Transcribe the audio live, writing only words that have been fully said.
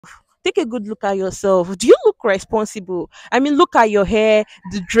Take a good look at yourself. Do you look responsible? I mean, look at your hair,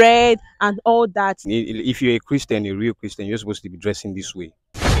 the dread, and all that. If you're a Christian, a real Christian, you're supposed to be dressing this way.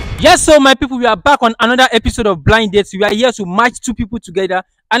 Yes, so my people, we are back on another episode of Blind Dates. We are here to match two people together,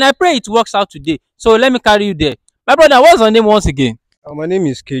 and I pray it works out today. So let me carry you there. My brother, what's your name once again? My name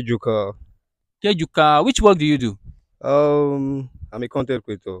is Kejuka. Kejuka. Which work do you do? I'm a content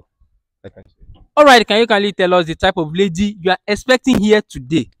creator. I can say. All right, can you kindly tell us the type of lady you are expecting here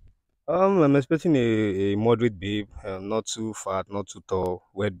today? I'm expecting a moderate babe, not too fat, not too tall,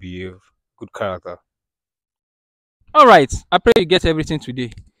 well behave, good character. All right, I pray you get everything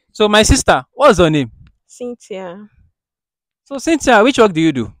today. So my sister, what's your name? Cynthia, So Cynthia, which work do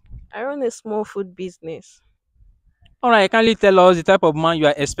you do? I run a small food business. All right, kindly tell us the type of man you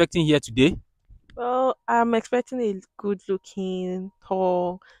are expecting here today. Well, I'm expecting a good looking,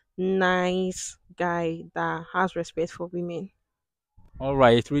 tall, nice guy that has respect for women. All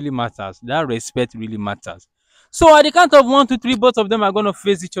right, it really matters. That respect really matters. So at the count of one, two, three, both of them are gonna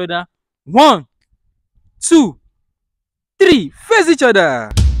face each other. One, two, three, face each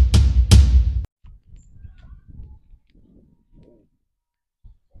other.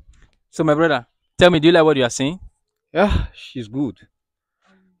 So my brother, tell me, do you like what you are saying? Yeah, she's good.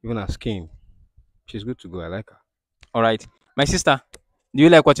 Even her skin, she's good to go. I like her. All right, my sister, do you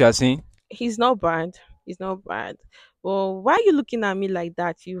like what you are saying? He's not bad. He's not bad. Well, why are you looking at me like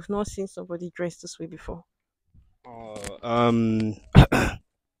that? You've not seen somebody dressed this way before. Uh, um,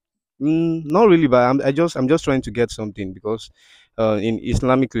 not really, but I'm just trying to get something because, in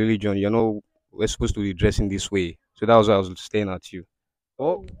Islamic religion, we're supposed to be dressing this way. So that was why I was staring at you.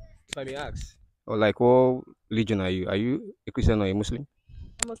 Oh, if I may ask. Or like, what religion are you? Are you a Christian or a Muslim?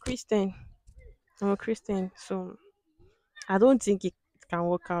 I'm a Christian. I'm a Christian, so I don't think it can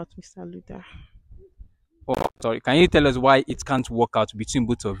work out, Mr. Luther. Oh, sorry. Can you tell us why it can't work out between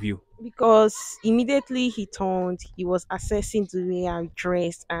both of you? Because immediately he turned, he was assessing the way I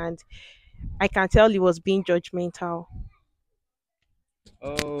dressed, and I can tell he was being judgmental.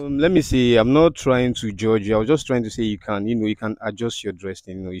 Let me see. I'm not trying to judge you. I was just trying to say you can adjust your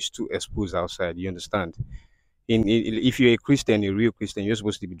dressing. It's too exposed outside. You understand? If you're a Christian, a real Christian, you're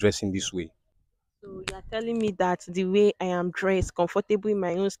supposed to be dressing this way. So you are telling me that the way I am dressed, comfortable in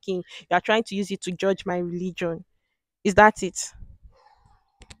my own skin, you are trying to use it to judge my religion. Is that it?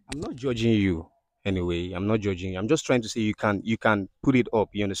 I'm not judging you anyway. I'm not judging you. I'm just trying to say you can put it up.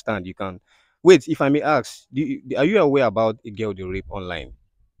 You understand? You can. Wait, if I may ask, are you aware about a girl they rape online?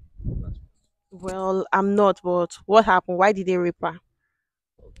 Well, I'm not, but what happened? Why did they rape her?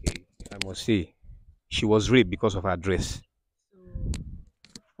 Okay, I must say she was raped because of her dress.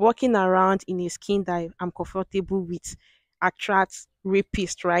 Walking around in a skin that I'm comfortable with attracts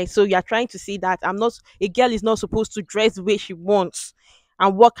rapists, right? So you're trying to say that I'm not a girl is not supposed to dress the way she wants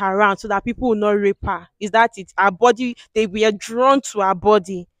and walk around so that people will not rape her. Is that it? Our body, they were drawn to our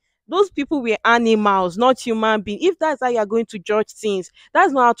body. Those people were animals, not human beings. If that's how you're going to judge things,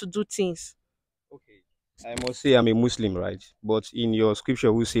 that's not how to do things. Okay. I must say I'm a Muslim, right? But in your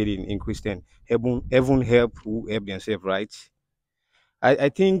scripture, who said in Christian, heaven help who help themselves, right? I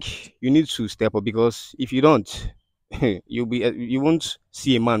think you need to step up because if you don't, you won't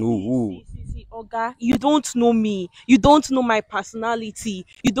see a man See, Oga, you don't know me. You don't know my personality.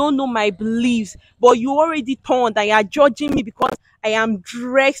 You don't know my beliefs. But you already turned and you are judging me because I am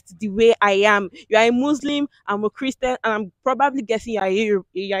dressed the way I am. You are a Muslim, I'm a Christian, and I'm probably guessing you are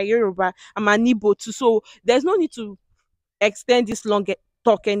a Yoruba. I'm an Igbo too. So there's no need to extend this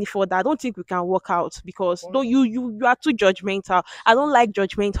talk any further. I don't think we can work out because no, you are too judgmental. I don't like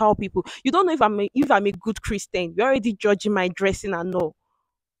judgmental people. You don't know if I'm a good Christian. You're already judging my dressing and all.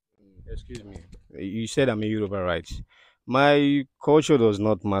 excuse me. You said I'm a Yoruba, right? My culture does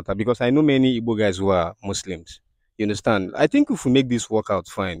not matter because I know many Igbo guys who are Muslims. You understand? I think if we make this work out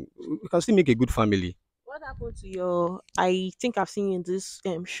fine, we can still make a good family. What happened to your? I think I've seen you in this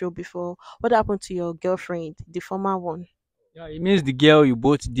show before. What happened to your girlfriend, the former one? Yeah, it means the girl you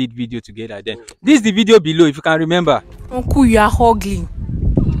both did video together. Then this is the video below if you can remember. Uncle, you are ugly.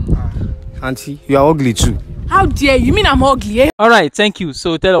 Auntie, you are ugly too. How dare you? Mean I'm ugly, eh? All right, thank you.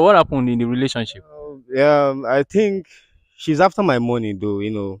 So tell her what happened in the relationship. Yeah, I think she's after my money though. We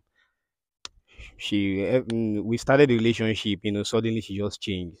started the relationship. Suddenly she just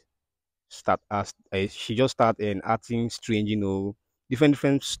changed. She just started and acting strange.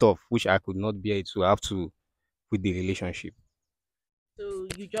 Different stuff which I could not bear it. So I have to quit the relationship. So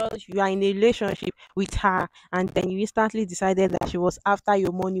you are in a relationship with her, and then you instantly decided that she was after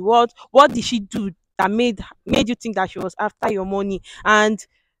your money. What did she do that made you think that she was after your money? And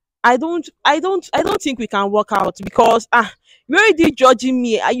I don't think we can work out because you're already judging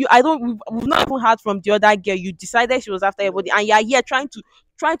me. I don't we've not even heard from the other girl. You decided she was after everybody, and you're here trying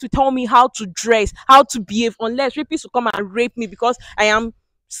to tell me how to dress, how to behave, unless rapists will come and rape me because I am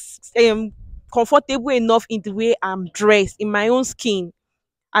comfortable enough in the way I'm dressed in my own skin.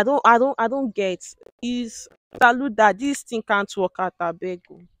 I don't get is salute that this thing can't work out. I beg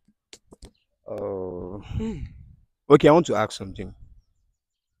you. Oh, okay. I want to ask something.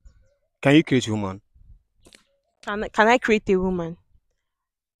 Can you create human? Can I create a woman?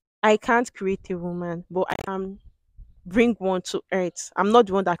 I can't create a woman, but I can bring one to earth. I'm not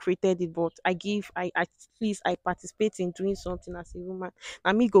the one that created it, but I at least I participate in doing something as a woman.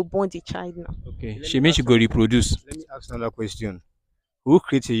 And me go born the child now. Okay, Let she me means she ask go another. reproduce. Let me ask another question. Who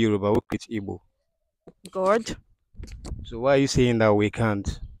creates a Yoruba? Who creates Igbo? God, So why are you saying that we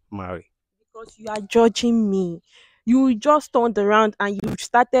can't marry? because you are judging me. You just turned around and you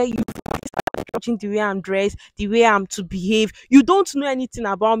judging the way I'm dressed, the way I'm to behave. You don't know anything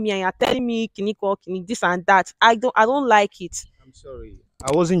about me and you're telling me kiniko, kini, this and that. I don't like it. I'm sorry.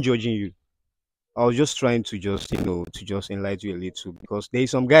 I wasn't judging you. I was just trying to just enlighten you a little because there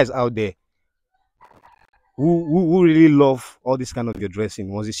is some guys out there who really love all this kind of your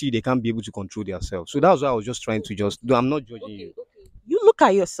dressing. Once they see they can't be able to control themselves. So that's why I was just trying to just do. I'm not judging you. Okay. You look at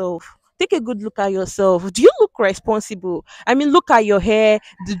yourself. Take a good look at yourself. Do you look responsible? I mean, look at your hair,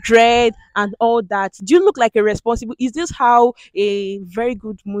 the dread, and all that. Do you look like a responsible? Is this how a very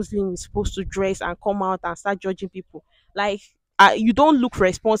good Muslim is supposed to dress and come out and start judging people? Like, you don't look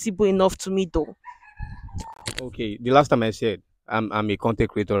responsible enough to me, though. Okay. The last time I said I'm a content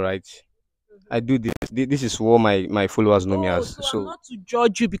creator, right? I do this. This is what my followers know me Oh, as. so I'm So not to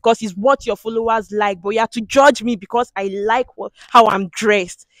judge you because it's what your followers like, but you have to judge me because I like how I'm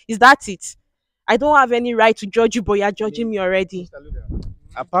dressed. Is that it? I don't have any right to judge you, but you're judging me already. Mr. Luda,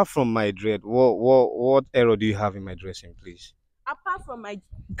 apart from my dread, what error do you have in my dressing, please? Apart from my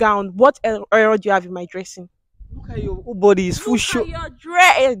gown, what error do you have in my dressing? Look at your whole body is full Look show. at your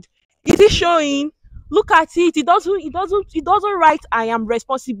dread. Is it showing? Look at it. It doesn't write I am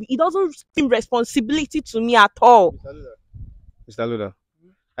responsible. It doesn't seem responsibility to me at all. Mr. Luda. Mr. Luda,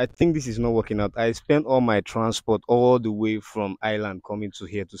 I think this is not working out. I spent all my transport all the way from Ireland coming to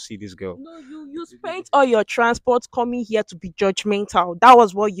here to see this girl. No, you spent all your transport coming here to be judgmental. That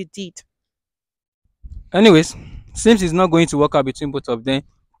was what you did. Anyways, seems it's not going to work out between both of them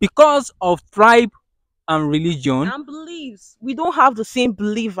because of tribe and religion. And beliefs. We don't have the same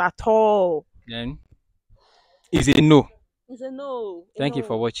belief at all. Then is a no. It's a no. A Thank you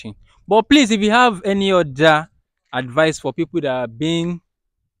for no. watching. But please, if you have any other advice for people that are being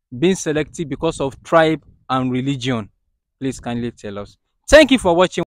selective because of tribe and religion, please kindly tell us. Thank you for watching.